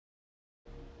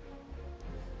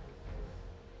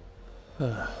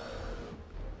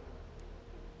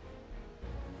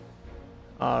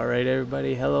Alright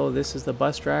everybody, hello, this is the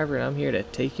bus driver and I'm here to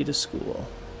take you to school.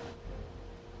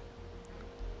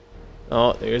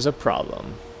 Oh, there's a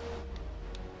problem.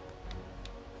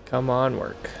 Come on,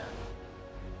 work.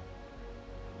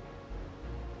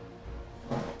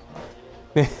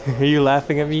 Are you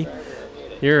laughing at me?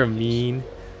 You're mean.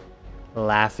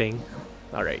 Laughing.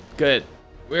 Alright, good.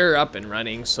 We're up and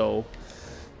running, so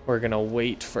we're gonna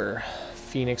wait for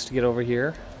Phoenix to get over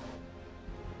here.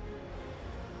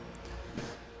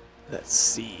 Let's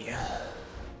see.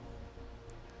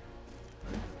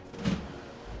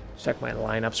 Check my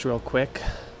lineups real quick.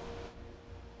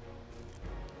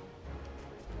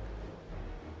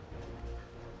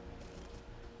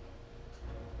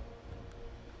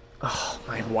 Oh,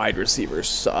 my wide receivers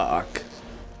suck.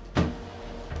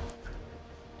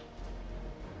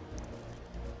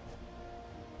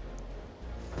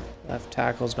 Left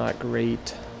tackle's not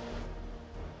great.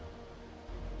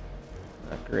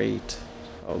 Not great.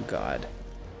 Oh god.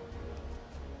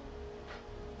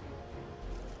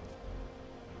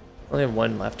 Only have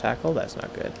one left tackle? That's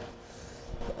not good.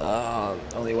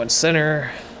 Only one center.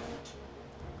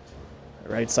 The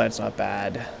right side's not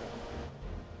bad.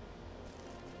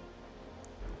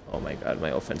 Oh my god, my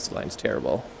offensive line's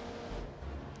terrible.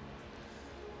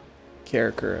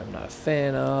 Character I'm not a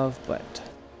fan of, but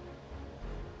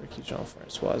Ricky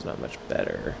Jean-Francois is not much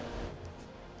better.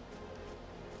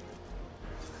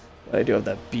 But I do have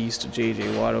that beast of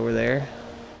JJ Watt over there.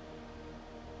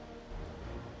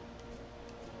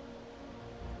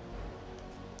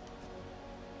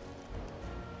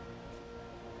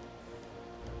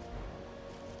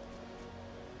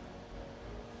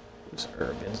 This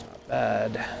Urban's not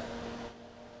bad.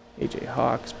 AJ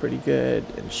Hawk's pretty good,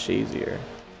 and Shazier.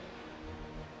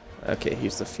 Okay,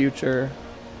 he's the future.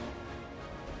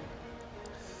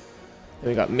 Then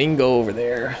we got Mingo over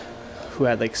there, who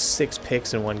had like 6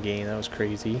 picks in one game. That was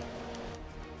crazy.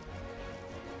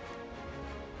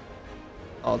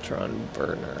 Ultron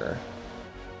Burner.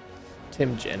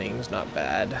 Tim Jennings, not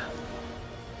bad.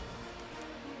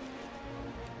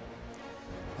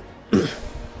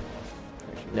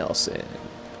 Nelson.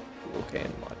 Okay,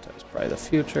 and Monta's probably the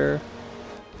future.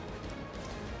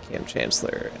 Cam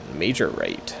Chancellor and Major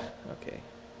Wright. Okay.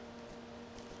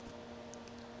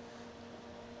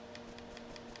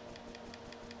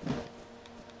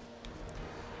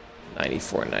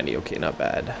 '94 and 90, okay, not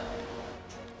bad.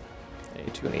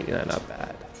 82 and 89, not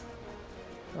bad.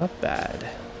 Not bad.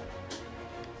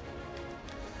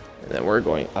 And then we're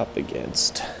going up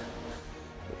against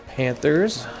the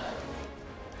Panthers.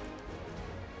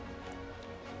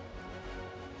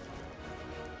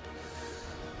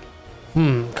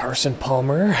 Carson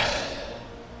Palmer.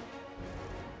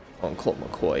 Oh, Colt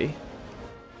McCoy.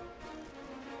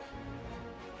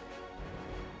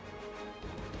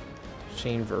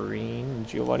 Shane Vereen,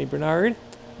 Giovanni Bernard.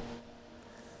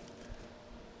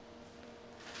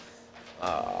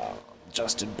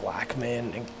 Justin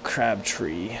Blackman and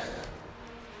Crabtree.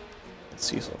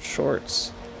 Cecil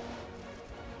Shorts.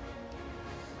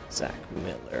 Zach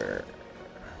Miller.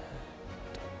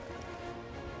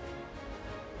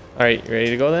 Alright, you ready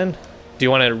to go then? Do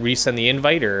you want to resend the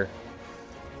invite or?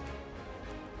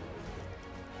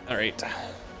 Alright.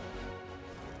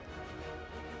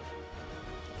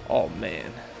 Oh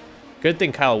man. Good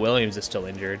thing Kyle Williams is still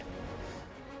injured.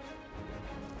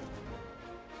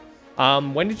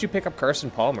 When did you pick up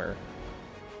Carson Palmer?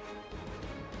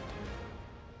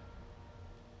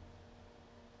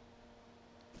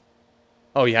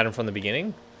 Oh, you had him from the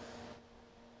beginning?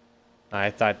 I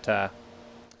thought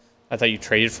you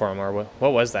traded for him, or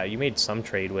what was that? You made some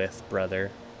trade with,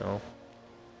 brother. No.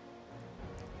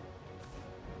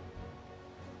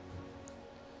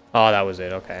 Oh, that was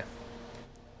it. Okay.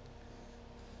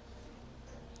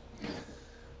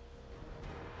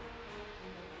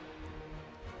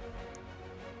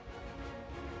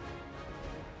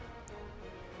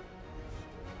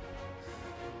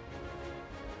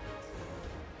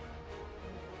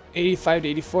 $85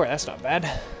 to $84. That's not bad.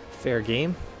 Fair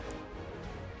game.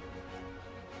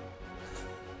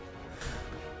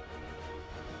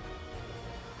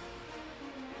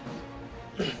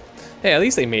 Hey, at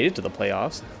least they made it to the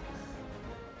playoffs.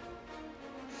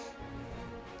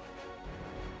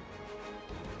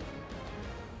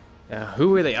 Who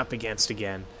were they up against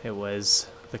again? It was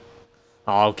the...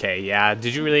 Oh, okay, yeah.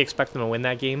 Did you really expect them to win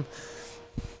that game?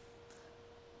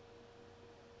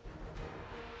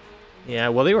 Yeah,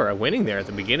 well, they were winning there at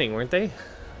the beginning, weren't they?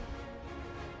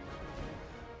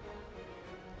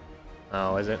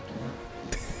 Oh, is it?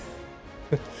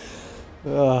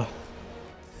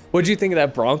 What'd you think of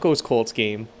that Broncos-Colts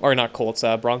game? Or not Colts,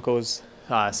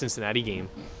 Broncos-Cincinnati game?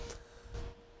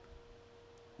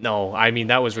 No, I mean,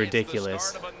 that was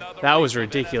ridiculous. That was a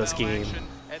ridiculous game.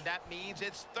 And that means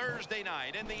it's Thursday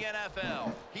night in the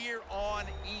NFL here on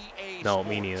EA No, Sports.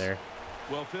 me neither.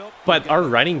 But our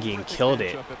running game killed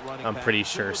it, I'm pretty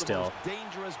sure still.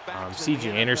 C.J.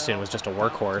 Anderson was just a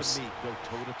workhorse.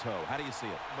 How do you see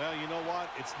it? Well, you know what?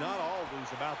 It's not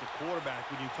always about the quarterback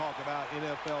when you talk about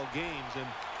NFL games. And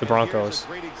The Broncos. here's a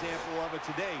great example of it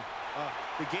today.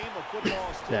 The game of football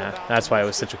is still Yeah, about that's why it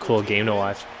was such a cool game to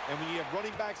watch. And when you have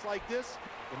running backs like this,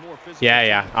 the more physical.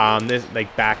 Yeah. This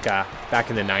like back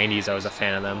in the 90s, I was a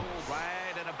fan of them. Right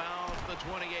at about the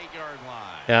 28-yard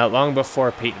line. Yeah, long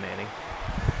before Peyton Manning.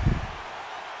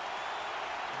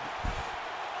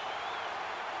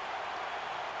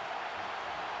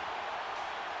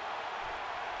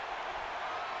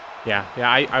 Yeah,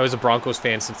 I was a Broncos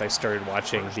fan since I started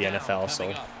watching the NFL,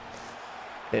 so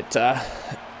it An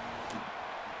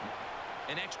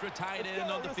extra tight end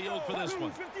on the field for this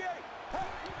one.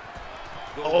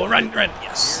 oh, run,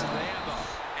 yes.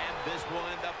 And this will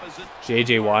end up as a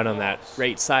J.J. Watt on that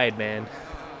right side, man.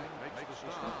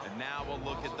 And now we'll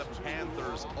look at the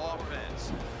Panthers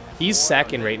offense. He's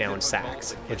second right now in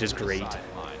sacks, which is great.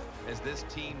 As this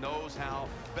team knows how,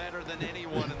 better than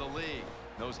anyone in the league,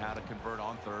 knows how to convert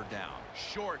on third down.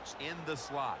 Shorts in the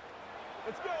slot.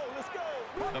 Let's go.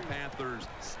 The Panthers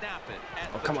snap it at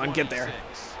Oh, come on, get there.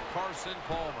 26. Carson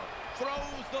Palmer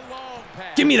throws the long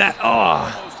pass. Give me that.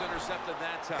 Oh, Almost intercepted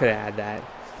that time. could have had that.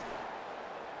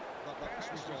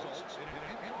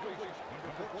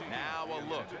 Now a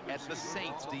look at the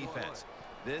Saints defense.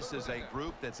 This is a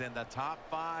group that's in the top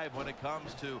 5 when it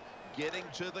comes to getting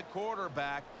to the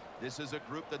quarterback. This is a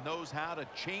group that knows how to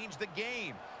change the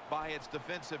game by its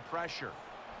defensive pressure.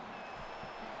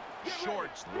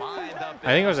 Shorts lined up. I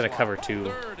think I was in a cover 2.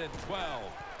 3rd and 12.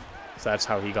 So that's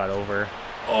how he got over.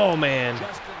 Oh, man.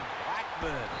 Justin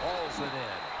Blackman hauls it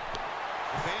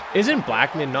in. Isn't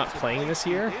Blackman not playing this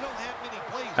year?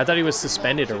 I thought he was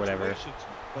suspended or whatever.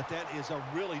 But that is a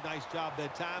really nice job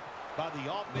that time by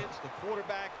the offense, the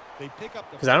quarterback. They pick up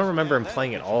the Because I don't remember him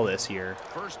playing at all this year.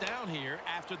 First down here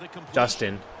after the completion.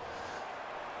 Justin.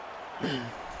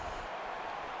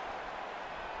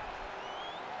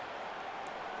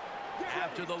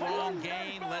 After the long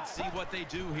gain, let's see what they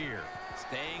do here.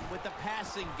 Staying with the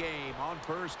passing game on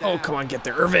first down. Oh, come on, get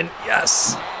there, Irvin.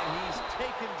 Yes. And he's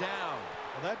taken down.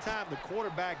 Well, that time the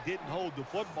quarterback didn't hold the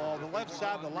football. The left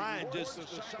side of the line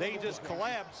they just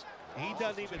collapse. He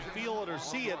doesn't even feel it or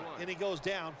see it, and he goes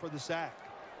down for the sack.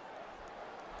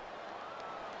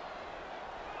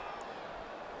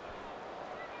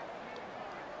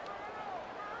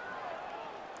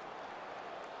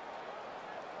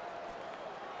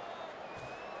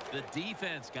 The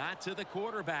defense got to the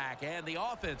quarterback, and the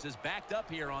offense is backed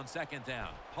up here on second down.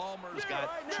 Palmer's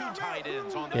got 2 tight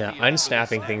ends on the field. Yeah,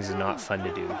 unsnapping things is not fun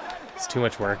to do. It's too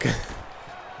much work.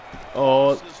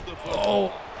 Oh.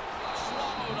 Swallowed up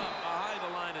behind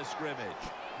the line of scrimmage.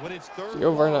 When it's third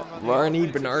Yo, long on the Varney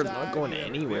offensive Bernard's side, not going you have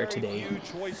anywhere very today. few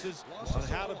choices on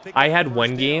how to pick I up had the one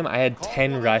first game, down. I had Call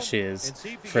 10 one out rushes and see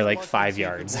if you for get like lucky 5 and see if it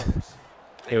yards. works.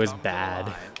 It was Come to the bad.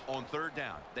 line on third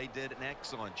down. They did an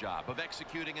excellent job of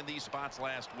executing in these spots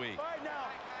last week. Right now,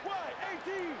 what?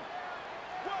 18.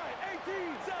 What? 18.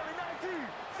 7-19.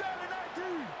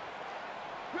 7-19.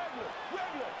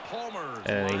 Regular. Palmer's And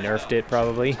then they lined nerfed up. it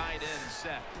probably. Tight end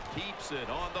set. Keeps it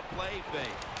on the play fake.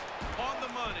 On the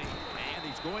money. And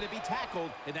he's going to be tackled,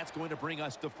 and that's going to bring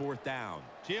us to fourth down.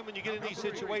 Jim, when you get in these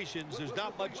situations, there's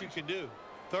not much you can do.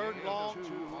 Third and long,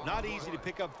 not easy to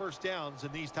pick up first downs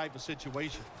in these type of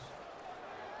situations.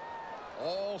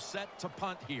 All set to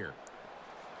punt here.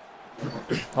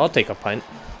 I'll take a punt.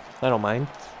 I don't mind.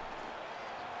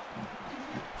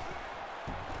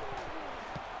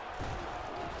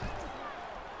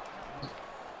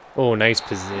 Oh, nice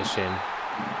position.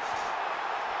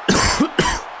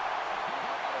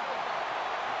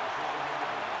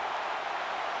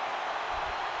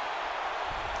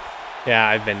 Yeah,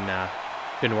 I've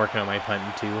been working on my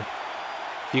punting too.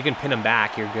 If you can pin them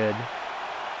back, you're good.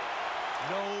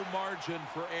 No margin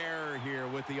for error here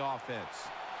with the offense.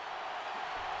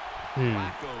 Hmm.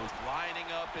 Flacco's lining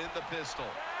up in the pistol.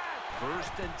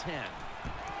 1st and 10.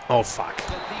 Oh, fuck. The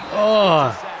defense Oh.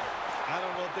 gets a sack. I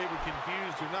don't know if they were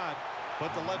confused or not,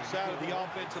 but the left side of the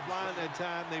offensive line that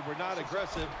time, they were not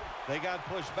aggressive. They got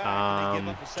pushed back and they give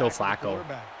up a sack Joe to the Flacco.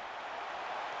 quarterback.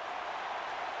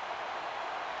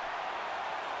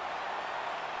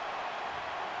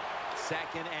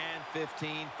 Second and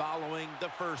 15 following the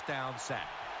first down sack.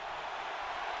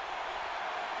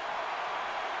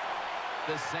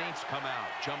 The Saints come out.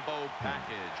 Jumbo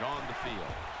package on the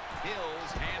field.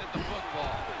 Hill's handed the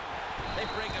football. They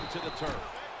bring him to the turf.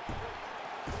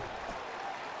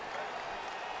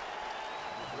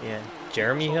 Yeah,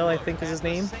 Jeremy Hill, I think is his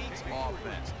name. Saints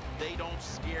offense, they don't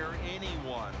scare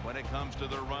anyone when it comes to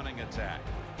their running attack.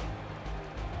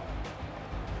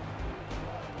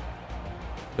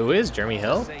 Who is Jeremy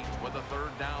Hill? Saints with a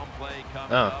third down play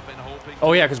coming Oh. up and hoping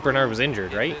Oh yeah, because Bernard was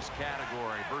injured, right? this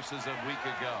category versus a week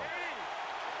ago.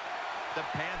 The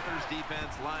Panthers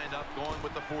defense lined up going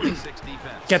with the 46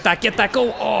 defense. Get that,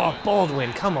 go! Oh,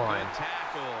 Baldwin, come on. Good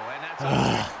tackle, and that's a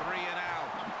quick 3 and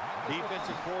out.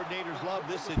 Defensive coordinators love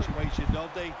this situation,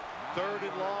 don't they? Third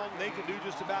and long, they can do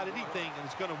just about anything, and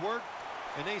it's going to work,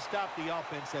 and they stop the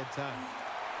offense that time.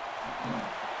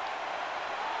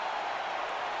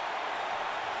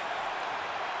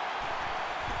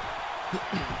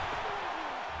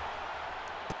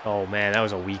 Oh man, that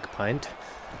was a weak punt.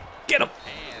 Get him!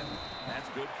 And that's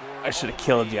good for I should have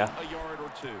killed you. a yard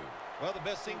or two. Well, the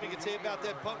best thing we can say about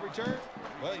that punt return,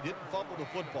 well, he didn't fumble the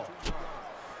football.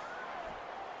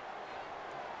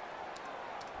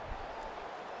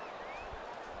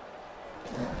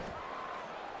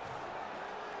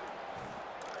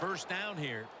 First down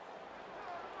here.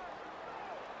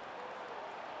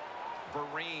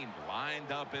 Vereen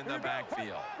lined up in the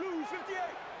backfield.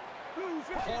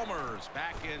 Palmer's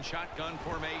back in shotgun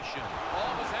formation.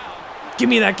 Ball was out. Give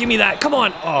me that, come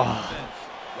on! Oh,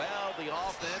 Well, the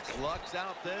offense lucks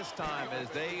out this time as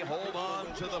they hold on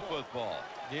to the football.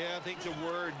 Yeah, I think the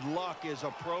word luck is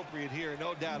appropriate here,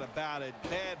 no doubt about it.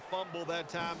 Bad fumble that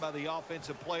time by the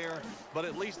offensive player, but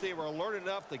at least they were alert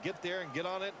enough to get there and get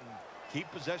on it and keep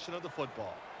possession of the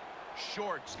football.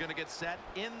 Short's going to get set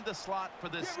in the slot for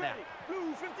this snap.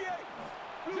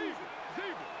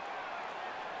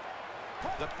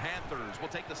 The Panthers will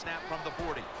take the snap from the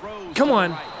 40. Throws come to the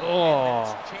on! right.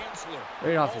 Oh, Chancellor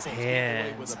right off his almost gets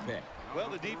away with hands. a pick. Well,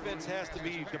 the defense has to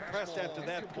be depressed after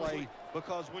that play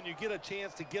because when you get a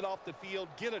chance to get off the field,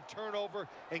 get a turnover,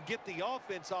 and get the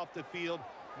offense off the field,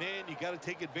 man, you got to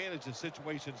take advantage of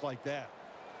situations like that.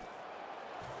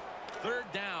 Third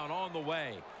down on the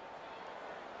way.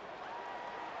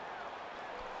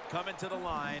 Coming to the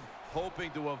line,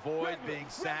 hoping to avoid being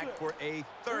sacked for a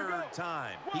third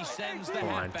time. He sends the Come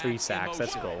on, halfback 3 in sacks,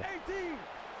 let's motion. go.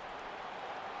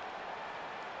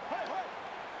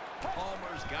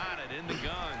 Palmer's got it in the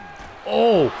gun.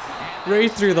 Oh, right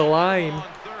through the line. On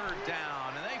third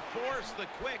down, and they force the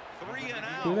quick 3 and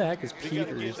out. Who the heck is We got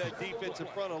to give Peters? that defensive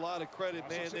front a lot of credit,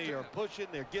 man. They are pushing,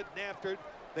 they're getting after it.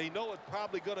 They know it's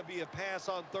probably going to be a pass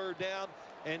on third down,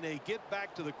 and they get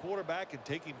back to the quarterback and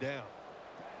take him down.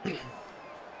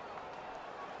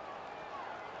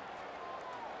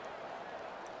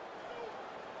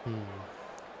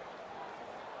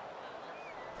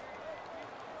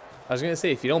 I was gonna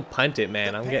say, if you don't punt it,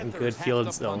 man, I'm getting good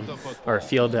field zone or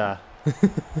field.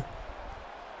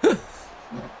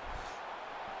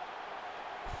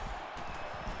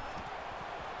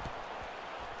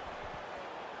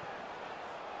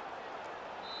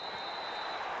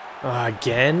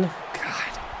 Again?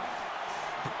 God.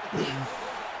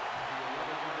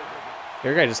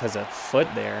 Your guy just has a foot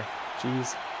there.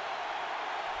 Jeez.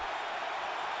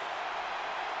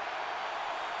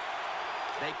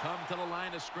 They come to the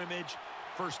line of scrimmage.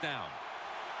 First down.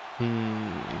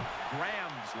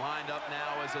 Graham's lined up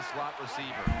now as a slot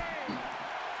receiver.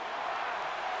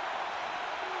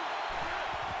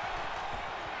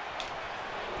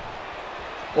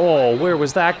 Oh, where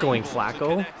was that going, Flacco?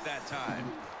 Connect that time.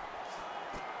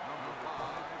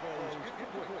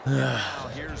 Now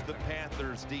here's the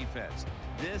Panthers defense.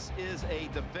 This is a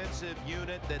defensive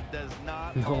unit that does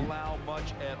not allow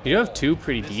much at all. You have two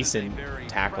pretty This is a decent very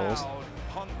tackles. proud,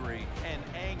 hungry, and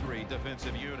angry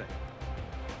defensive unit.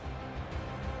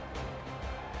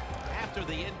 After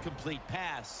the incomplete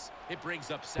pass, it brings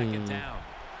up second down.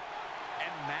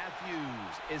 And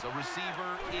Matthews is a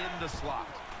receiver in the slot.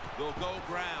 They'll go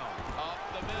ground, up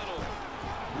the middle.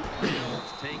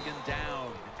 Fields taken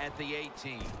down at the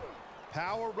 18.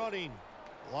 Power running.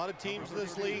 A lot of teams in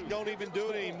this league don't even do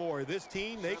it anymore. This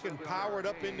team, they can power it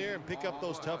up in there and pick up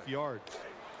those tough yards.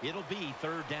 It'll be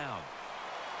third down.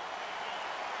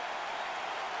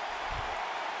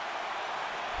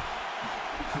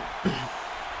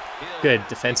 Good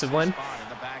defensive one.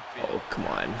 Oh, come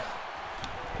on.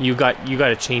 You got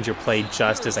to change your play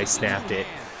just as I snapped it.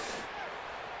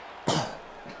 That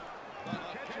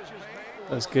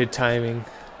was good timing.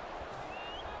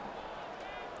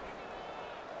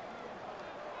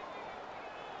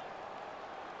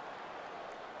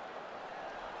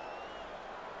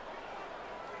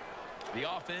 The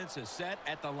offense is set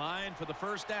at the line for the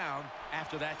first down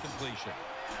after that completion.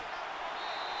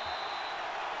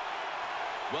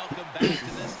 Welcome back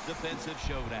to this defensive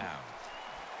showdown.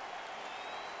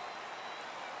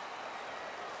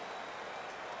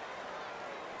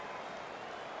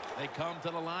 They come to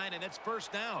the line, and it's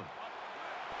first down.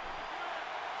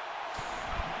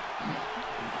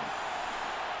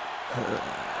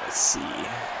 Let's see.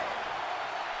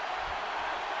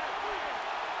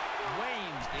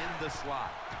 Wayne's in the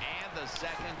slot, and the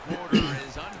second quarter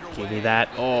is underway. Give me that.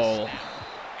 Oh.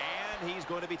 And he's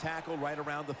going to be tackled right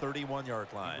around the 31-yard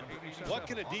line. What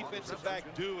can a defensive back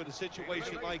do in a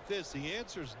situation like this? The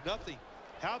answer is nothing.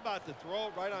 How about the throw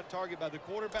right on target by the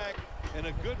quarterback and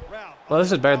a good route? Well,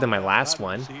 this is better than my last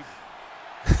one. Hills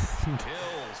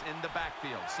in the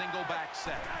backfield, single back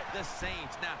set. The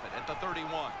Saints snap it at the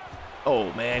 31.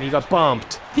 Oh man, he got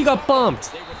bumped. He got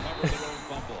bumped. They recover their own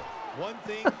fumble. One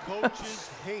thing coaches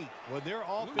hate when their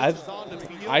offense is on the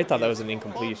field. I thought that was an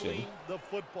incompletion. The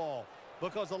football,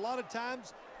 because a lot of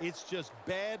times it's just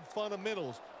bad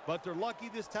fundamentals. But they're lucky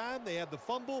this time. They have the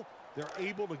fumble. They're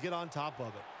able to get on top of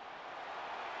it.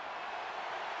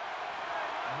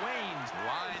 Wayne's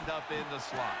lined up in the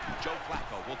slot. Joe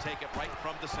Flacco will take it right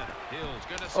from the center. Hill's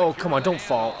gonna Oh, come on, don't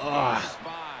fall. Ugh.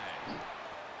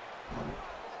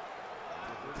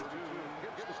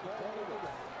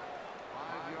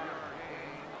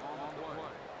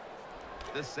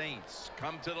 The Saints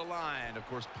come to the line. Of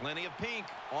course, plenty of pink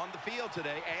on the field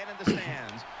today and in the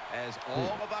stands, as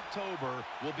all of October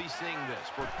will be seeing this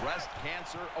for Breast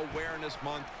Cancer Awareness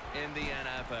Month in the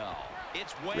NFL.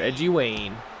 It's Wayne. Reggie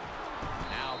Wayne.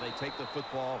 Now they take the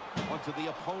football onto the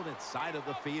opponent's side of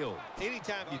the field.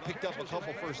 Anytime you picked up a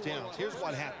couple first downs, here's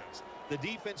what happens. The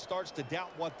defense starts to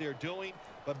doubt what they're doing,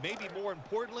 but maybe more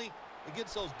importantly, it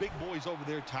gets those big boys over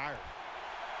there tired.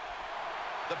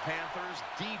 The Panthers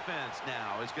defense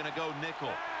now is going to go nickel.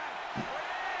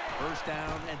 First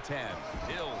down and 10.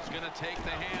 Hill's going to take the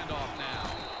handoff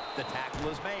now. The tackle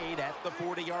is made at the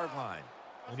 40-yard line.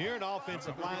 When you're an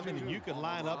offensive lineman and you can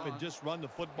line up and just run the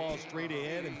football straight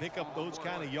ahead and pick up those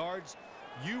kind of yards,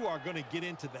 you are going to get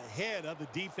into the head of the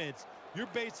defense. You're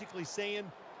basically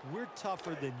saying, we're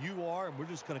tougher than you are, and we're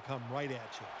just going to come right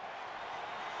at you.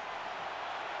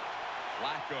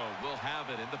 Flacco will have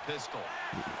it in the pistol.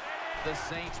 The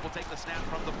Saints will take the snap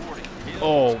from the 40.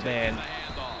 Oh, man.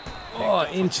 Oh,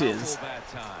 inches.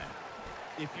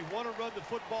 If you want to run the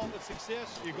football with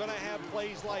success, you're going to have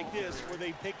plays like this where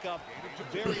they pick up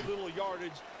very little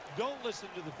yardage. Don't listen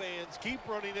to the fans. Keep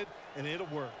running it, and it'll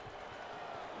work.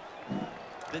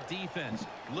 The defense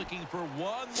looking for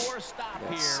one more stop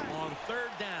here on third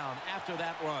down after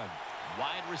that run.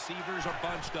 Wide receivers are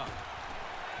bunched up.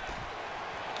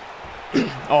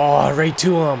 Oh, right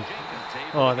to him.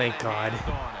 Oh, thank God.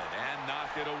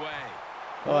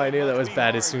 Oh, I knew that was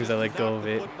bad as soon as I let go of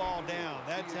it.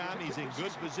 That time he's in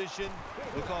good position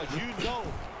because you know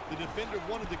the defender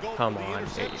wanted to go Come for the on, there you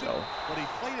interception, go. but he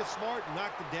played it smart and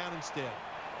knocked it down instead.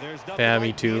 There's nothing Yeah, like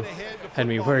me too. being ahead to Had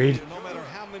me football worried. game, no matter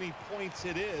how many points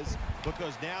it is,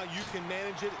 because now you can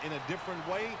manage it in a different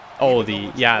way. Oh,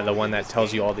 the one that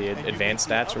tells you all the advanced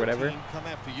stats or whatever. Come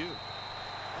after you.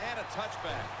 And a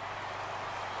touchback.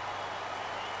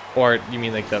 Or you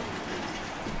mean like the...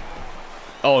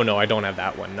 Oh, no, I don't have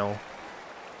that one, no.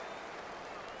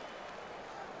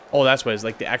 Oh, that's what it's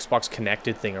like, the Xbox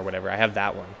connected thing or whatever. I have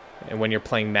that one. And when you're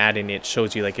playing Madden, it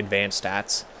shows you like advanced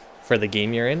stats for the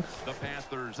game you're in. The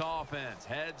Panthers offense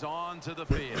heads on to the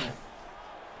field.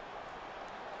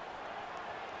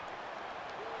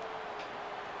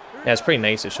 Yeah, it's pretty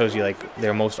nice. It shows you like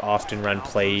their most often run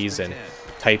plays and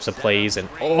types of plays. And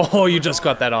oh, you just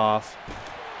got that off.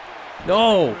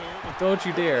 No, don't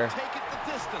you dare.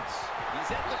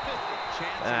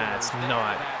 That's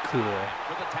not cool.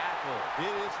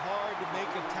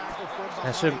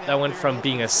 That went from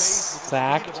being a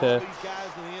sack to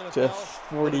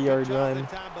 40-yard run.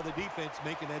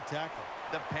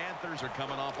 The Panthers are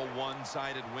coming off a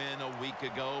one-sided win a week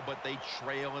ago, but they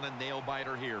trail in a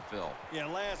nail-biter here, Phil. Yeah,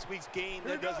 last week's game,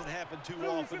 that doesn't happen too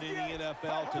often in the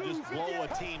NFL, to just blow a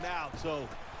team out. So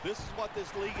this is what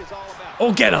this league is all about.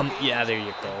 Oh, get him. Yeah, there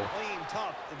you go. Playing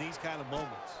tough in these kind of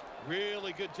moments.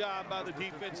 Really good job by the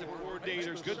defensive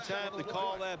coordinators. Good time to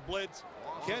call that blitz.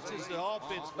 Catches the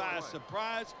offense by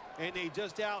surprise, and they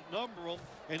just outnumber them,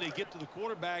 and they get to the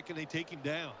quarterback, and they take him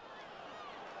down.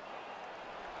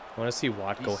 I want to see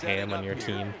Watt go ham on your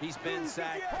team. He's been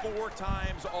sacked 4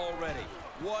 times already.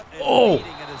 What an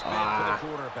beating it has been for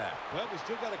the quarterback. Well, we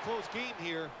still got a close game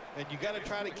here, and you got to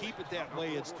try to keep it that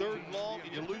way. It's 3rd and long,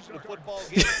 and you're losing the football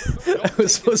game. That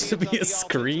was supposed to be a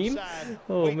screen?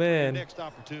 Oh, man. Next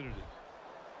opportunity.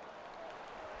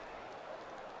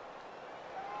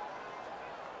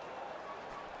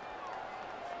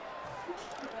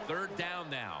 Third down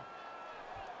now.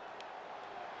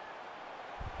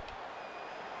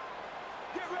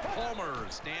 Palmer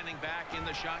standing back in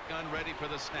the shotgun, ready for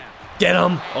the snap. Get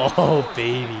him! Oh,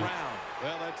 baby.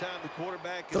 Well, that time the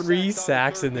quarterback 3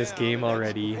 sacks in this game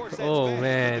already. Oh,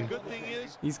 man.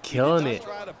 He's killing it.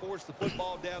 Try to force the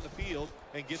football down the field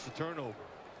and get the turnover.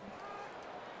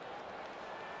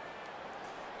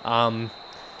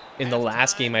 In the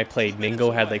last game I played,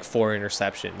 Mingo had like 4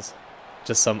 interceptions.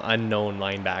 Just some unknown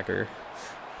linebacker.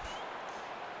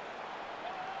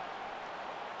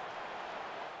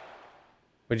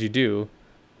 What'd you do?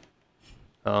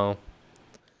 Oh. Have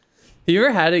you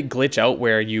ever had it glitch out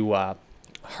where you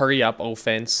hurry up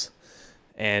offense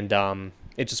and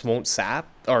it just won't sap,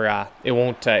 or it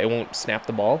won't snap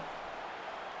the ball?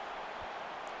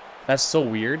 That's so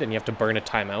weird, and you have to burn a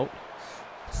timeout.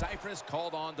 Cypress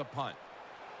called on to punt.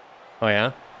 Oh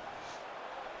yeah?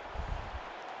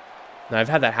 No, I've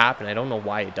had that happen. I don't know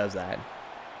why it does that.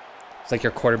 It's like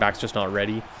your quarterback's just not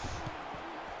ready.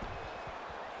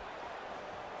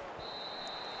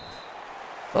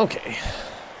 Okay.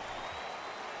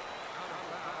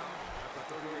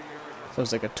 So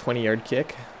it's like a 20-yard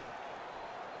kick.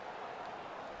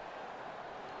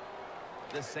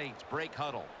 The Saints break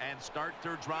huddle and start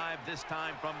their drive, this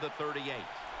time from the 38.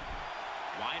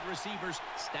 Wide receivers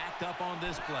stacked up on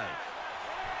this play.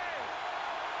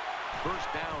 First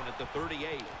down at the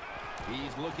 38.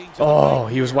 He's looking to... Oh,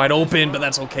 he was wide open, but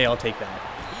that's okay. I'll take that.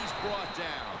 He's brought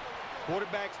down.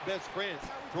 Quarterback's best friend.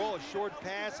 Throw a short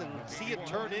pass and see it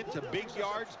turn into big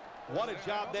yards. What a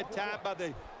job that time by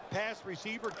the pass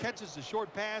receiver. Catches the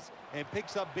short pass and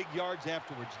picks up big yards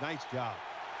afterwards. Nice job.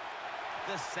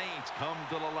 The Saints come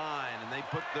to the line, and they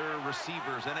put their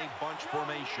receivers in a bunch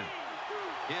formation.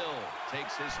 Hill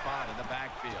takes his spot in the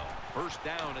backfield. First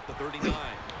down at the 39.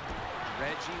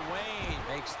 Reggie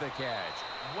Wayne makes the catch.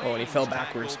 Oh, and he fell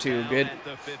backwards too. Good.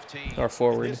 Or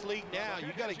forward. In this league now,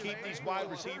 you got to keep these wide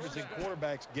receivers and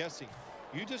quarterbacks guessing.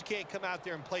 You just can't come out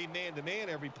there and play man-to-man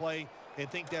every play and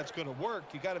think that's going to work.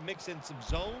 You got to mix in some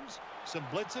zones, some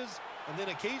blitzes, and then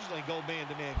occasionally go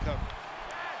man-to-man coverage.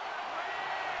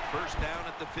 First down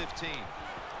at the 15.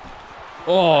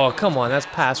 Oh, come on. That's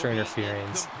passer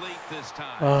interference.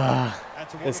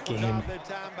 This game. That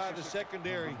time by the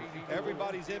secondary.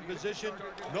 Everybody's in position.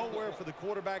 Nowhere for the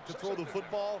quarterback to throw the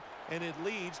football, and it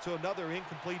leads to another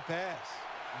incomplete pass.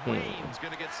 Wayne's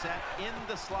going to get set in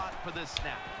the slot for this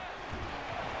snap.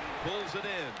 Pulls it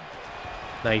in.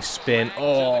 Nice spin.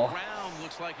 Oh.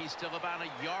 Looks like he's still about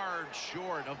a yard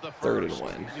short of the Third first.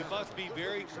 and 1. You must be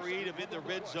very creative in the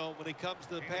red zone when it comes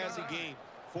to the passing game.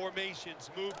 Formations,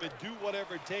 movement, do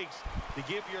whatever it takes to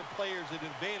give your players an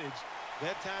advantage.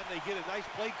 That time they get a nice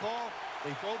play call,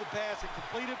 they throw the pass and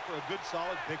complete it for a good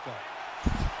solid pickup.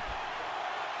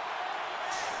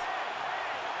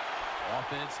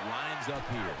 Offense lines up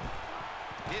here.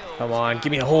 Come on,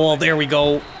 give me a hole. There we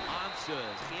go.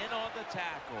 Answers in on the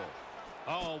tackle.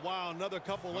 Oh, wow, another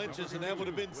couple inches, and that would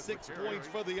have been 6 points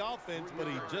for the offense, but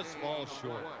he just falls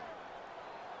short.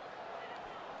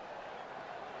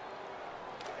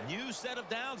 New set of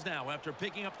downs now after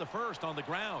picking up the first on the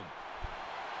ground.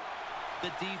 The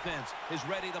defense is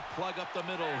ready to plug up the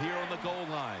middle here on the goal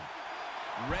line.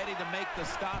 Ready to make the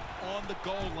stop on the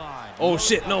goal line. Oh,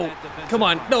 shit, no. Come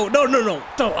on. No. Don't.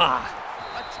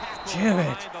 Damn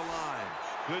it.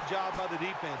 Good job by the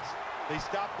defense. They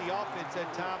stopped the offense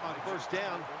that time on first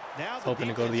down. Now hoping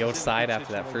to go to the outside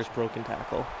after that first broken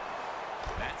tackle.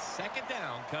 That's second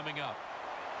down coming up.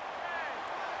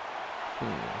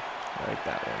 I like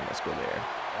that one. Let's go there.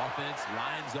 Offense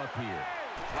lines up here.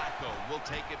 Flacco will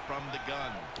take it from the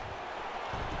gun.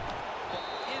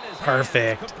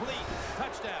 Perfect.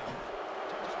 Touchdown.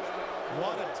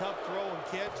 What a tough throw and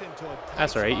catch into a tight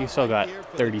That's all right. You still got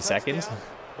 30 seconds.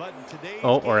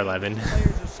 Oh, or 11.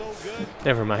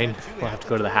 Never mind. We'll have to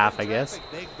go to the half, I guess.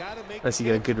 Unless you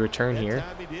get a good return here.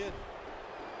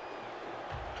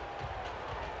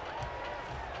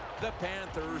 The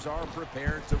Panthers are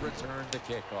prepared to return the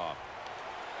kickoff.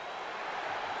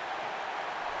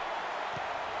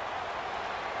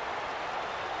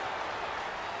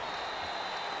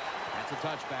 That's a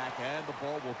touchback, and the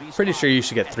ball will be pretty sure you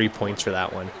should get 3 points for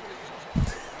that one.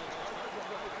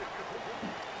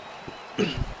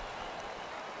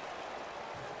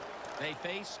 They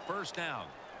face first down.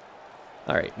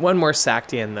 All right, one more sack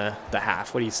to end the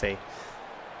half. What do you say?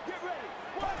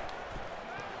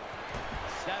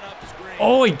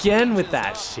 Oh, again with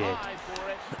that shit.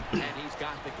 And he's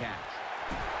got the catch.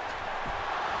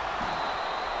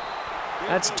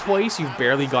 That's twice you've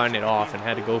barely gotten it off and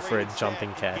had to go for a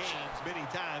jumping catch. Many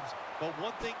times, but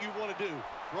one thing you want to do,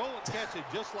 throw and catch it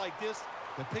just like this,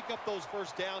 to pick up those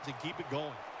first downs and keep it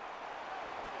going.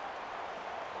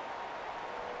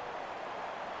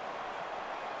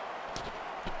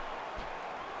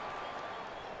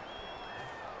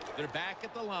 They're back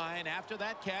at the line after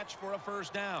that catch for a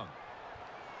first down.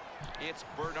 It's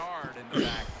Bernard in the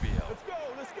backfield. Let's go,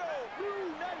 let's go.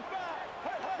 95.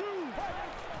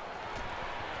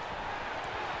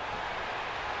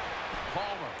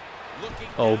 Palmer looking.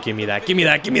 Oh, give me that. Give me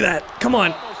that. Give me that. Come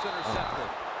on. Almost intercepted.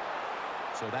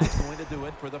 So that's going to do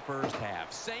it for the first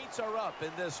half. Saints are up in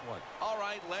this one. All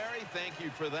right, Larry, thank you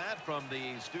for that from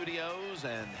the studios.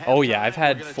 And oh, yeah, I've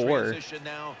had we're gonna 4. transition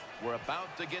now. We're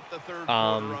about to get the third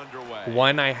quarter underway.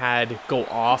 1 I had go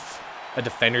off a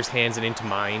defender's hands and into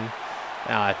mine.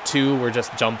 2 were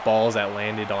just jump balls that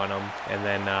landed on them. And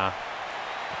then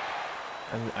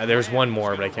there's 1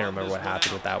 more, but I can't remember what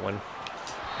happened with that one. And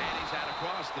he's out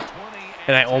across the 20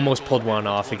 And I almost pulled one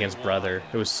off against Brother.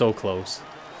 It was so close.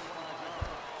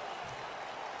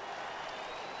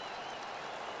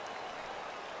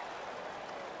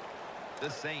 The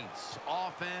Saints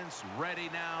offense ready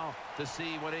now to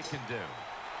see what it can do.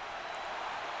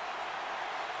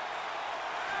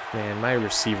 Man, my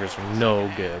receivers are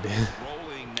no good.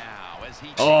 Rolling now as he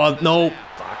Oh, no.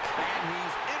 snap. Fuck. And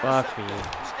he's Fuck me.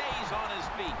 intercepted. Stays on his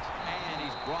feet. And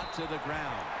he's brought to the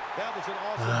ground. That was an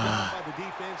awesome job by the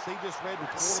defense. They just read the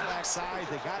quarterback side.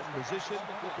 They got in position,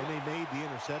 and they made the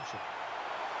interception.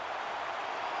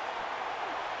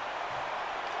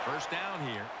 First down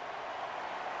here.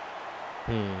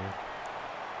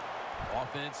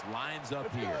 Offense lines up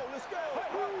here. Let's go.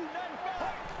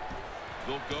 95.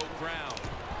 They'll go ground.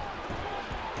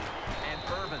 And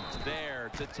Irvin's there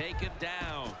to take him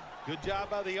down. Good job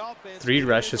by the offense. 3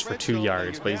 rushes for 2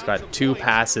 yards, but he's got 2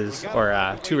 passes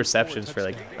or 2 receptions for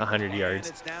like 100 And yards.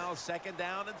 it's now 2nd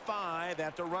down and 5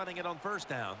 after running it on first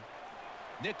down.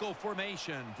 Nickel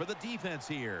formation for the defense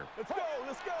here. Let's go,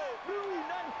 let's go.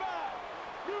 95.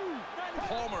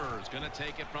 Palmer's going to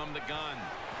take it from the gun.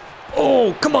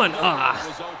 Oh, come on.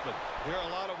 Was open. There are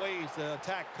a lot of ways to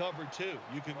attack cover, too.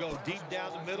 You can go deep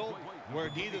down the middle where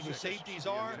neither the safeties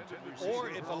are, or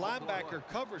if a linebacker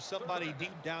covers somebody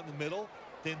deep down the middle,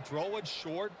 then throw it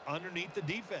short underneath the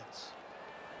defense.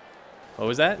 What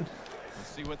was that? Let's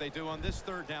see what they do on this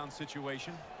 3rd down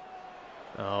situation.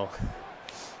 Oh.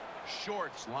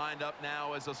 Shorts lined up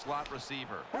now as a slot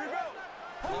receiver.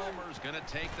 Palmer's going to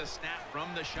take the snap from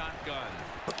the shotgun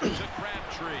to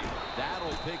Crabtree.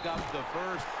 That'll pick up the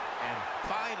first. And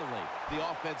finally, the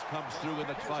offense comes through in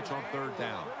the clutch on 3rd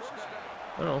down.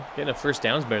 I don't know. Getting a first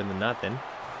down's better than nothing.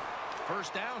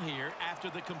 First down here after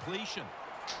the completion.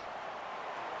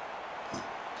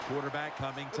 Quarterback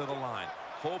coming to the line,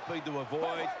 hoping to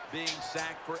avoid being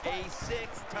sacked for a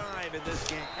 6th time in this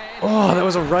game. And Oh, that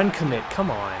was a run commit.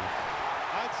 Come on.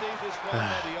 I'd say this run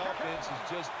by the offense is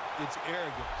just, it's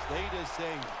arrogance. They just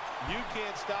say, you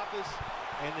can't stop us,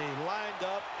 and they lined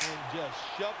up and just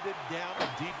shoved it down the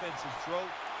defense's throat.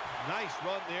 Nice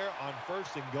run there on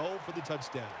 1st and goal for the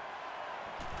touchdown.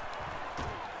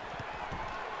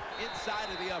 inside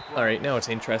of the upright. All right, now it's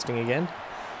interesting again.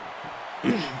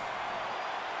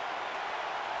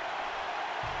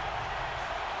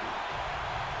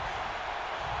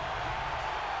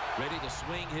 Ready to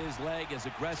swing his leg as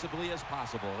aggressively as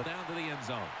possible down to the end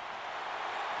zone.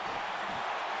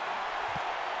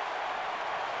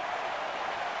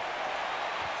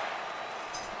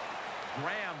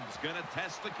 Graham's going to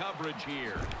test the coverage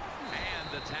here.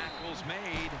 And the tackle's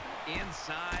made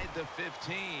inside the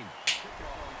 15.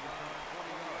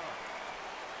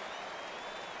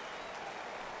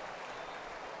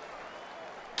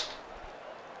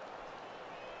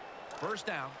 First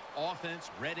down, offense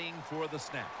readying for the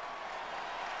snap.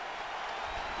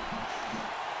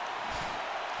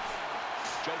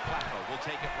 Joe Flacco will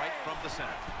take it right from the center.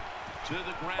 To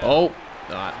the ground. Oh,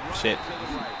 shit. To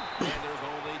the right. And there's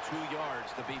only 2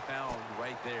 yards to be found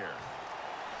right there.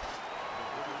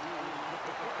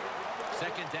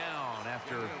 Second down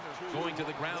after going to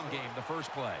the ground game the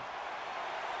first play.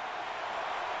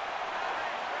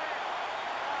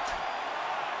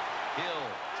 Hill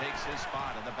takes his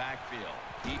spot in the backfield.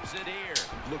 Keeps it here.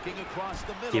 Looking across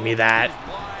the middle. Give me that. He's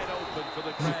wide open for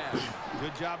the grab.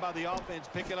 Good job by the offense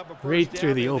picking up a first Right down.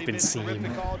 through the They've open been seam.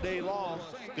 terrific all day long.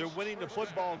 They're winning the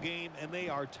football game, and they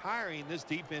are tiring this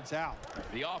defense out.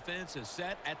 The offense is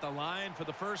set at the line for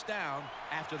the first down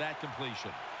after that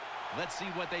completion. Let's see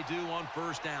what they do on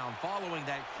first down following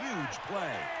that huge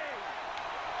play.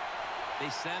 They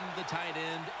send the tight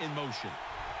end in motion.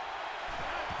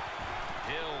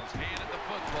 Hill's handed the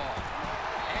football.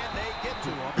 And they get to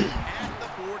him at the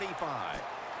 45.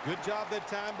 Good job that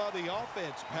time by the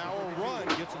offense. Power run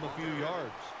gets them a few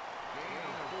yards.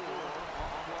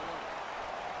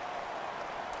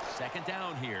 Second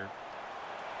down here.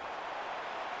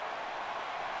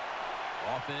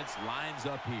 Offense lines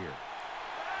up here.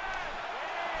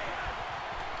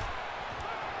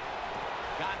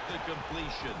 Got the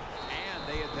completion, and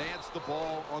they advance the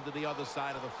ball onto the other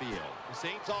side of the field. The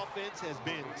Saints offense has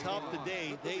been tough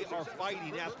today. They are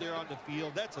fighting out there on the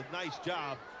field. That's a nice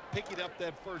job picking up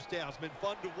that first down. It's been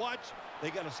fun to watch. They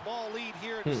got a small lead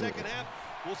here in the second half.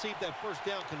 We'll see if that first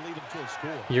down can lead them to a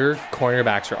score. Your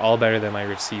cornerbacks are all better than my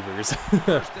receivers.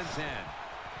 First and 10.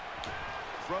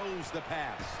 Throws the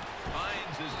pass.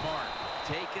 Finds his mark.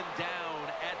 Taken down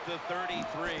at the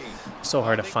 33. So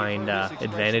hard to find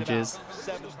advantages.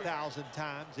 7,000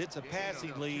 times. It's a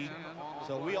passing league,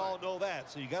 so we all know that.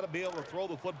 So you got to be able to throw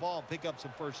the football and pick up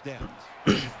some first downs.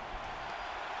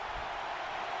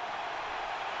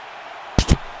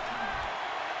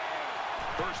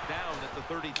 First down at the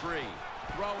 33.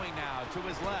 Throwing now to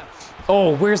his left.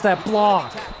 Oh, where's that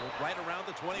block? Right around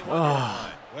the 21-yard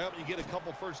line. Well, you get a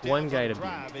couple first downs One guy on the to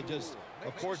drive. It just,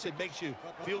 of course, it makes you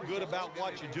feel good about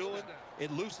what you're doing.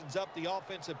 It loosens up the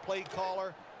offensive play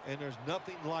caller, and there's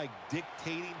nothing like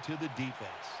dictating to the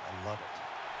defense. I love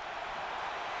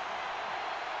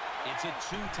it. It's a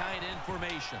two tight end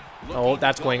formation. Oh,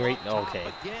 that's going right. Okay.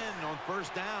 Again on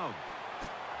first down.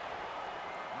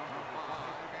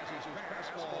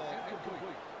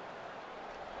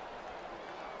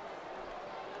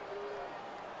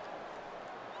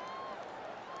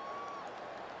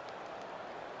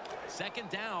 Second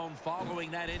down following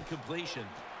that incompletion.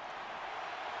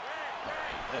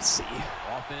 Let's see.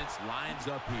 Offense lines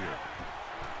up here.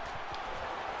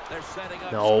 They're setting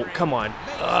up. No, screen. come on. Makes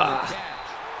the catch.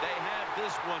 They have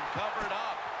this one covered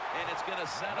up, and it's going to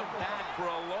set them back for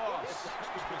a loss.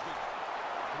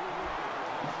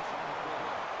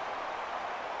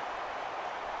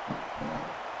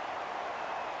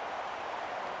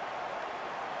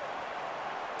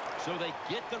 So they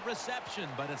get the reception,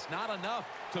 but it's not enough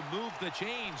to move the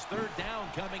chains. Third down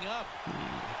coming up.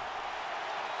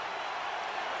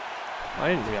 I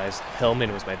didn't realize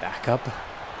Hillman was my backup.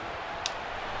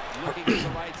 Looking to the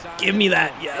right side. Give me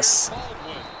that, yes.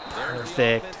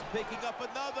 Perfect. Picking up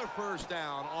another first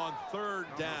down on third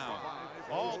down.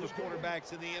 All the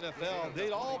quarterbacks in the NFL,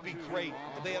 they'd all be great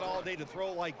if they had all day to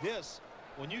throw like this.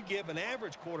 When you give an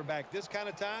average quarterback this kind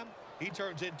of time, he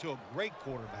turns into a great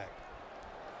quarterback.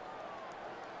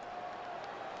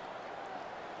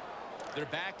 They're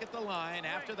back at the line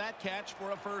after that catch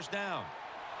for a first down.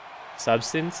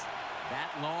 Substance.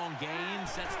 That long gain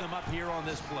sets them up here on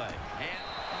this play. And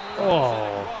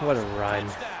Oh, what a run.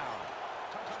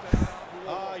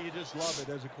 Oh, you just love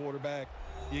it as a quarterback.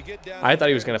 You get down. I thought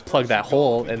he was going to plug that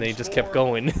hole, and then he just kept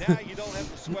going. Now you don't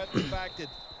have to sweat the fact that,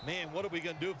 man, what are we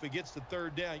going to do if he gets the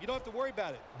third down? You don't have to worry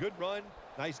about it. Good run,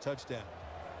 nice touchdown.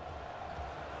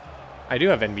 I do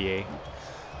have NBA.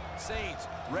 Saints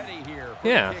ready here for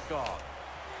Yeah. the kickoff.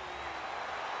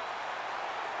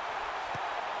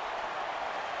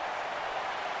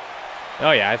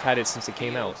 Oh yeah, I've had it since it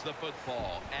came out. The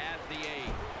football at the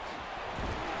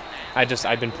 8.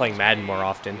 I've been playing Madden more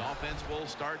often. The offense will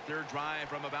start their drive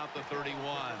from about the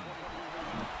 31.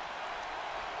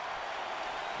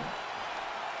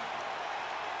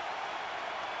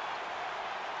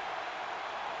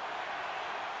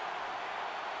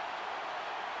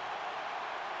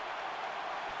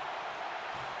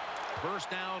 First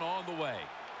down on the way.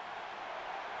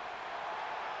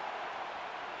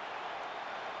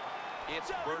 It's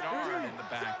Bernard in the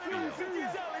backfield.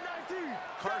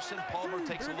 Carson Palmer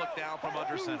takes a look down from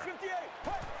under center.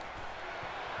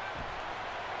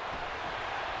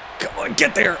 Come on,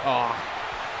 get there. Oh.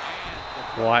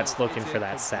 Watt's looking for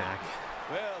that sack.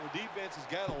 Well, the defense has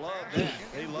got to love that.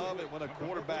 They love it when a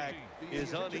quarterback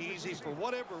is uneasy for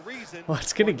whatever reason. Well,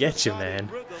 it's going to get you, man.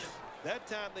 That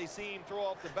time they see him throw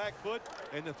off the back foot,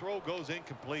 and the throw goes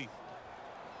incomplete.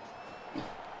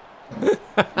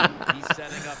 He's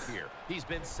setting up here. He's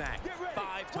been sacked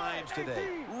 5 times today.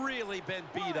 Really been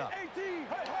beat up.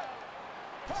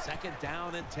 Second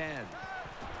down and 10.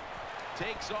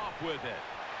 Takes off with it.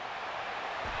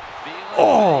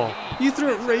 Oh, you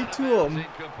threw it right to him.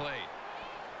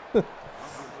 Incomplete.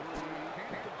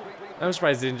 I'm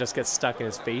surprised it didn't just get stuck in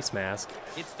his face mask.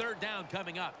 It's third down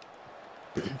coming up.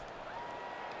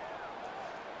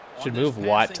 Should move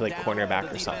Watt to like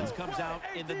cornerback or something. Comes out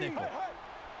in the nickel.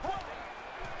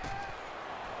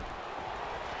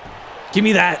 Give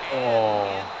me that. Oh.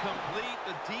 Incomplete.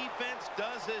 The defense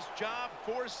does his job,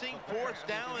 forcing fourth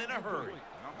down in a hurry.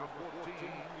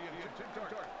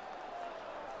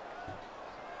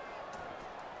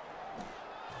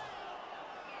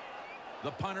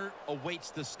 The punter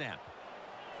awaits the snap.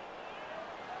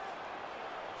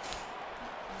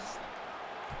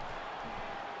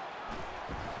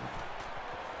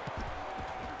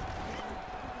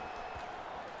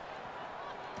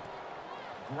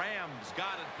 Graham's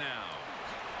got it now.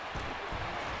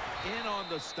 In on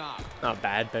the stop. Not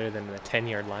bad, better than the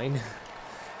 10-yard line.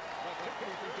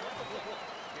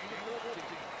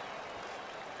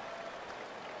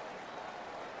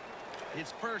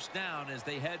 It's first down as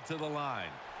they head to the line.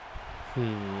 The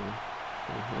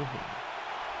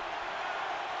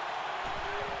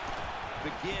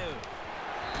give.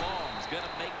 Long's going to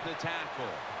make the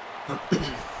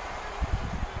tackle.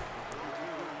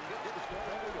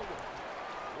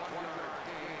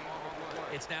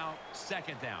 It's now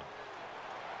second down.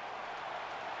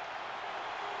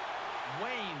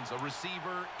 Wayne's a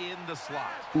receiver in the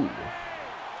slot. Ooh.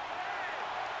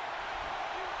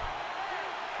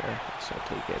 Sure, so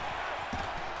take it.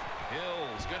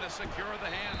 Hill's going to secure the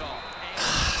handoff.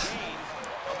 And gains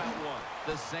about one.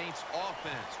 The Saints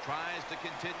offense tries to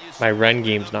continue. My run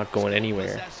game's not going anywhere.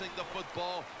 Possessing the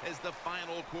football as the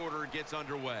final quarter gets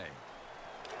underway.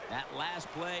 That last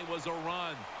play was a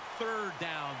run. Third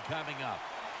down coming up.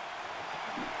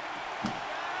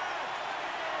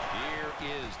 Here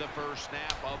is the first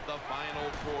snap of the final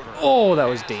quarter. Oh, that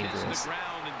was Pass hits dangerous. the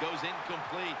ground and goes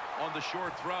incomplete on the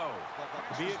short throw.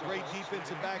 To be a great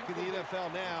defensive back in the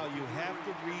NFL now, you have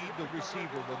to read the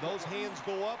receiver. When those hands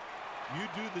go up, you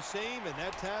do the same, and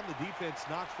that time the defense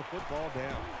knocks the football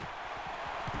down.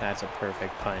 That's a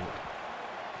perfect punt.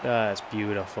 That's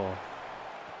beautiful.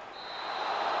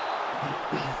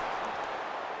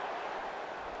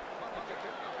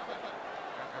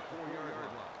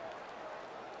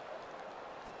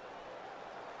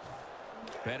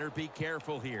 Better be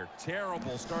careful here.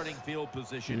 Terrible starting field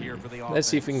position here for the offense. Let's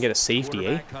see if we can get a safety,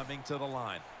 eh? Quarterback coming to the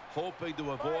line, hoping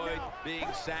to avoid being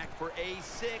sacked for a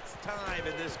sixth time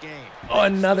in this game. Oh,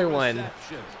 another one.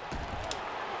 Reception.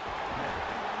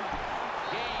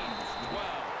 Gains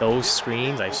 12. Those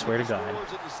screens, I swear to God. In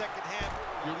the second half,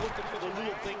 you're looking for the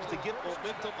little things to get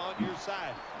momentum on your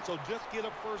side. So just get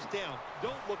a first down.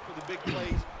 Don't look for the big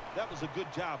plays. That was a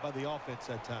good job by the offense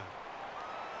that time.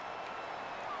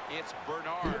 It's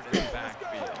Bernard in the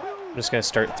backfield. I'm just going to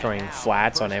start throwing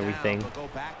flats on everything. Go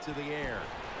back to the air.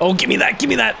 Oh, give me that. Give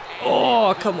me that.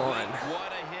 Oh, come on.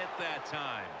 What a hit that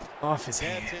time. Off his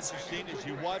That's hands. interesting as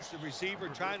you watch the receiver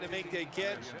trying to make a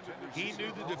catch. He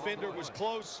knew the defender was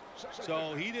close,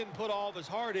 so he didn't put all of his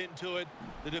heart into it.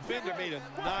 The defender made a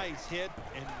nice hit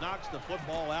and knocks the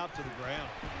football out to the ground.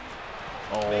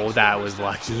 Oh, that was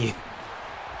lucky.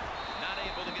 Not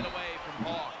able to get away from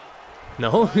Hawk.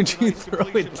 No, Finds a did you nice throw it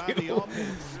completion by the too?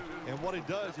 offense. And what it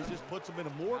does, it just puts them in a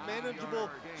more manageable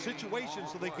situation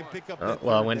so they can pick up that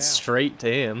Well, it third went down. straight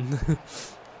to him.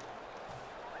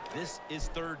 This is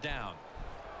third down.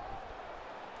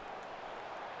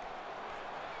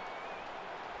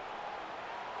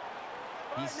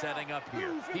 He's setting up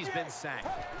here. He's been sacked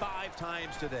 5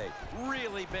 times today.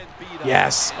 Really been beat up.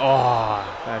 Yes. Oh,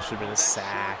 that should have been a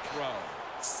sack. Throw.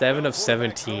 7 of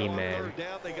 17, man.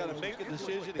 I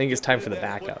think it's time for the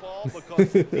backup.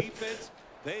 Because the defense,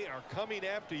 they are coming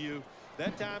after you.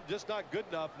 That time just not good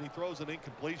enough, and he throws an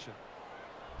incompletion.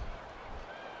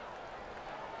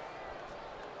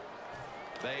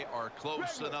 They are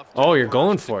close enough. Oh, you're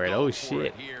going to for it. go Oh, for shit.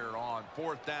 it here on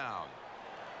 4th down.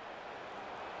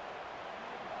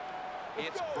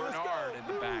 It's Bernard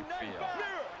in the backfield.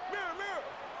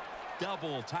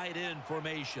 Double tight end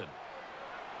formation.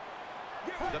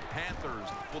 The Panthers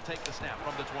will take the snap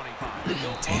from the 25. They'll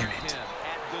Damn mark it. him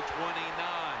at the 29.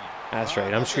 That's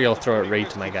right. I'm sure he'll throw it right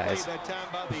to my guys. That time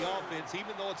by the offense,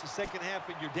 even though it's the second half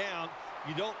and you're down,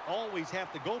 you don't always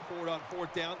have to go for it on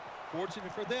 4th down.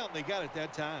 Fortunate for them, they got it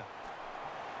that time.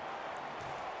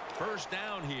 First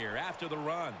down here after the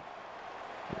run.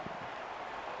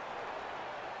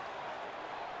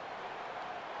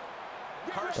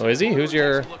 Oh, is he? Who's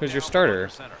your starter?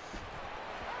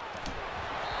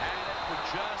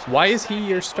 Why is he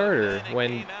your starter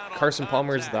when Carson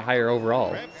Palmer's the higher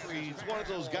overall? He's one of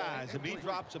those guys. If he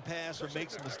drops a pass or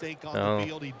makes a mistake on Oh. the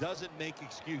field, he doesn't make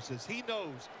excuses. He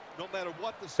knows no matter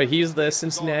what the But he's the circumstances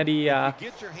Cincinnati are, if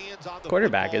you get your hands on the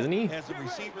quarterback, football, isn't he? As a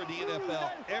receiver in the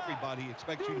NFL, everybody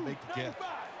expects you to make the catch.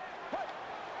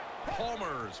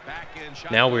 Palmer's back in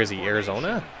shotgun Now where's he? formation.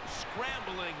 Arizona?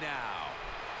 Scrambling now.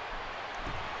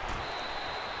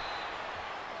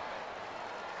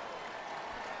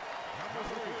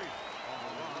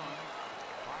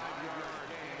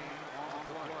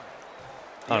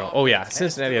 I don't know. Oh yeah,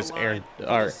 Cincinnati has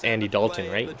Andy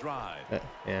Dalton, right?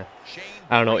 Yeah.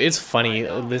 I don't know. It's funny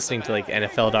listening to like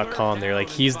NFL.com. They're like,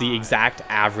 he's the exact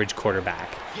average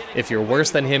quarterback. If you're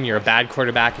worse than him, you're a bad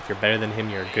quarterback. If you're better than him,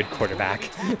 you're a good quarterback.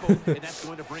 And that's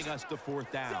going to bring us to 4th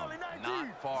down. Not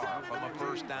far from a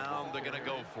 1st down. They're going to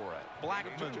go for it.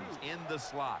 Blackman's in the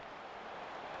slot.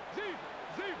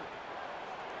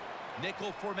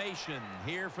 Nickel formation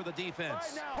here for the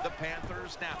defense. The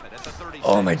Panthers snap it at the 36.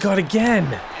 Oh my God, again.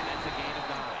 And that's a gain of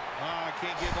 9. I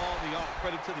can't give all the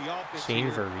credit to the offense. Shane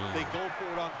here. Vereen. They go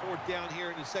for it on 4th down here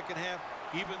in the 2nd half.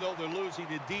 Even though they're losing,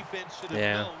 the defense should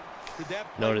have known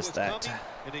that play noticed was that. coming,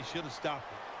 and they should have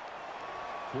stopped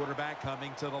it. Quarterback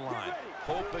coming to the line,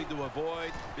 hoping to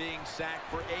avoid being sacked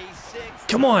for a 6.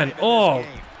 Come on. Oh,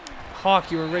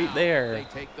 Hawk, you were right there. They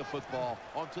take the football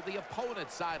onto the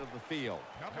opponent's side of the field.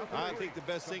 I think the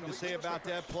best thing to say about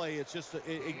that play, it's just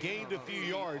it gained a few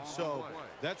yards, so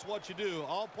that's what you do.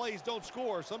 All plays don't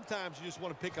score. Sometimes you just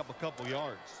want to pick up a couple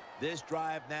yards. This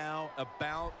drive now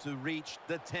about to reach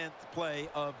the 10th play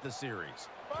of the series.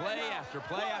 Play after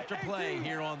play after play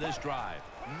here on this drive.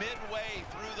 Midway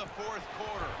through the 4th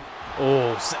quarter.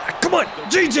 Oh, sack. Come on,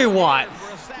 J.J. Watt.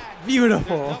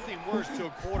 Beautiful. There's nothing worse to a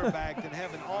quarterback than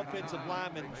having offensive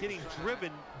linemen getting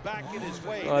driven back in his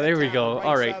way. Oh, there we go.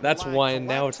 All right, that's one.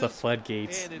 Now it's the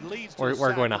floodgates.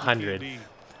 We're going 100.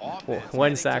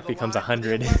 One sack becomes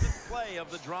 100.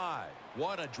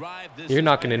 You're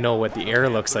not going to know what the air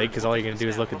looks like because all you're going to do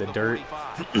is look at the dirt.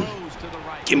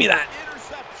 Give me that.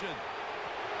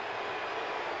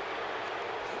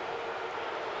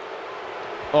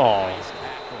 Oh,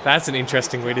 that's an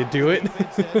interesting way to do it.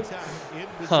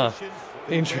 Huh.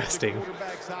 Interesting.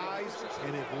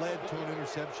 And it led to an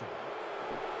interception.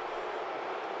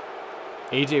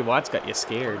 AJ Watt's got you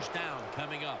scared. First down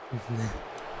coming up.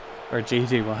 Or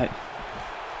JJ Watt.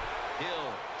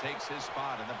 Hill takes his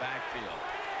spot in the backfield.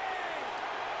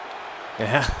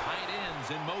 Yeah. Tight ends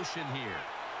in motion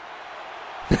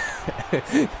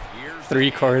here.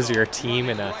 3 quarters of your team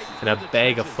and a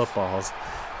bag of footballs.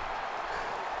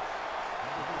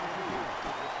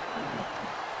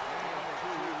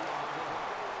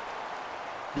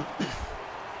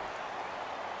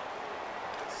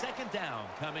 Second down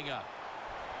coming up.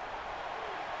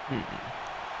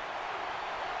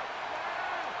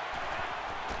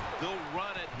 They'll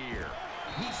run it here.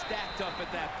 He stacked up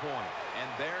at that point, and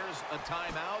there's a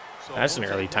timeout. So that's an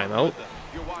early timeout.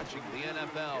 You're watching the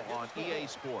NFL on EA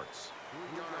Sports.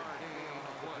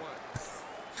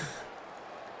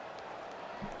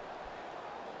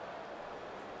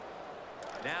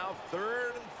 Now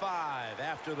 3rd and 5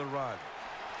 after the run.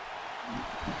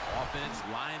 Offense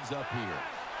lines up here.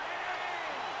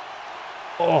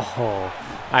 Oh,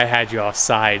 I had you off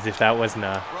sides if that wasn't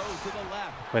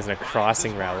a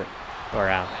crossing route or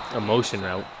a motion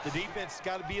route. The defense has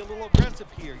got to be a little aggressive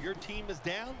here. Your team is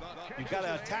down. You've got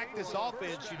to attack this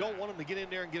offense. You don't want them to get in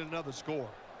there and get another score.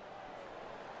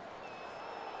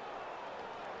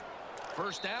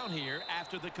 First down here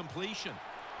after the completion.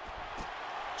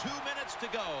 2 minutes to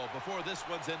go before this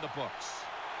one's in the books.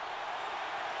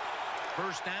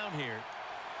 First down here.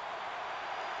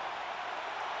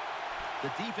 The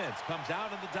defense comes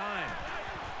out in the dime.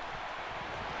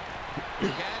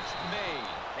 Catch made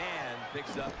and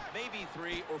picks up maybe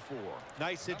 3 or 4.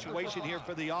 Nice situation here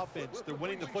for the offense. They're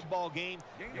winning the football game.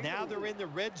 Now they're in the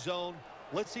red zone.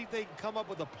 Let's see if they can come up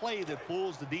with a play that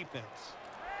fools the defense.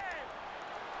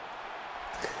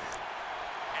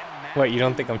 What, you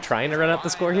don't think I'm trying to run up the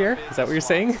score here? Is that what you're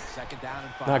saying?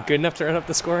 Not good enough to run up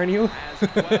the score on you?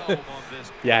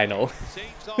 Yeah, I know.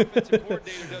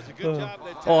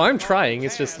 Oh, I'm trying.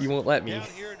 It's just you won't let me.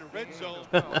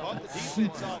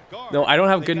 No, I don't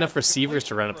have good enough receivers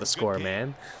to run up the score,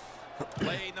 man.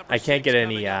 I can't get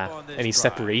any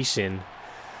separation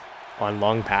on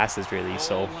long passes, really,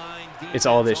 so it's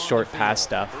all this short pass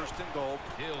stuff.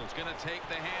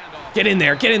 Get in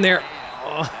there, get in there.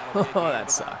 Oh,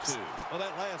 that sucks. Well,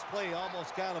 that last play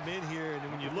almost got him in here,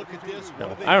 and when you look at this,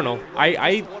 no, I don't know.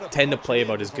 I tend to play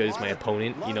about as good as my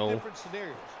opponent, you know.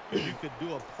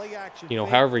 You know,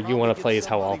 however you want to play is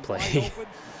how I'll play.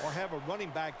 Or have a running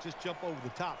back just jump over the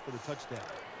top for the touchdown.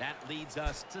 That leads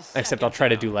us to except I'll try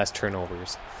to do less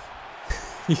turnovers.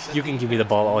 You can give me the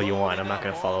ball all you want. I'm not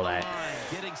going to follow that.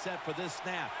 Getting set for this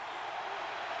snap.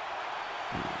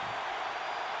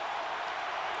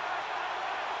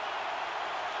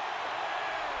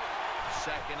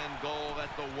 Second and goal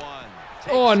at the 1.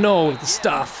 Oh no, the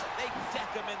stuff. They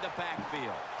deck him in the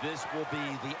backfield. This will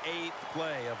be the 8th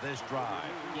play of this drive.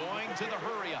 Going to the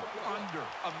hurry up. Under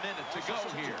a minute to go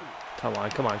here. Come on,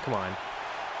 come on, come on.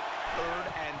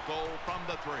 Third and goal from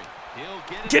the 3. He'll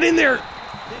Get in there.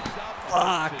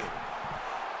 Fuck.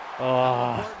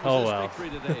 Oh, oh well.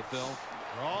 Today, Phil.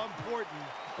 All important.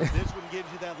 This one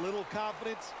gives you that little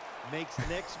confidence. Makes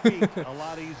next week a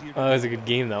lot easier. Oh, that was a good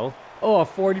game, though. Oh,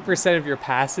 40% of your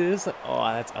passes? Oh,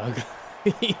 that's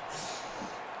ugly.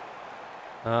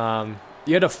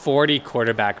 You had a 40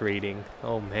 quarterback rating.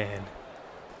 Oh, man.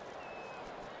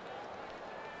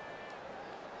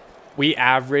 We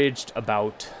averaged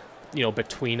about, you know,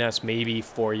 between us, maybe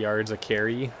 4 yards a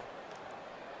carry.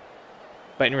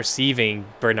 But in receiving,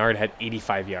 Bernard had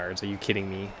 85 yards. Are you kidding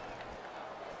me?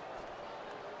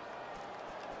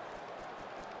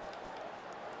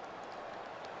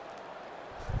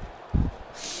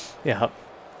 Yeah.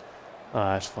 Oh,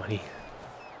 that's funny.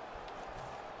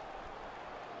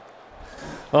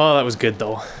 Oh, that was good,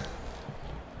 though.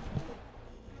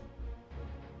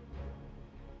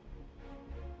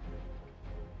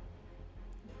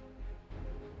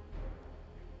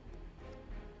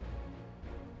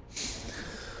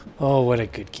 Oh, what a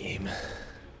good game.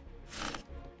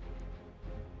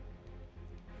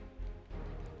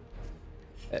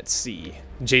 Let's see.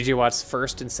 JJ Watt's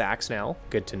first in sacks now.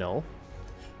 Good to know.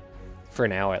 For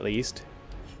now, at least.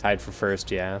 Tied for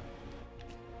first, yeah.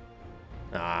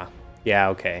 Ah, yeah,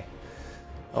 okay.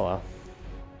 Oh well.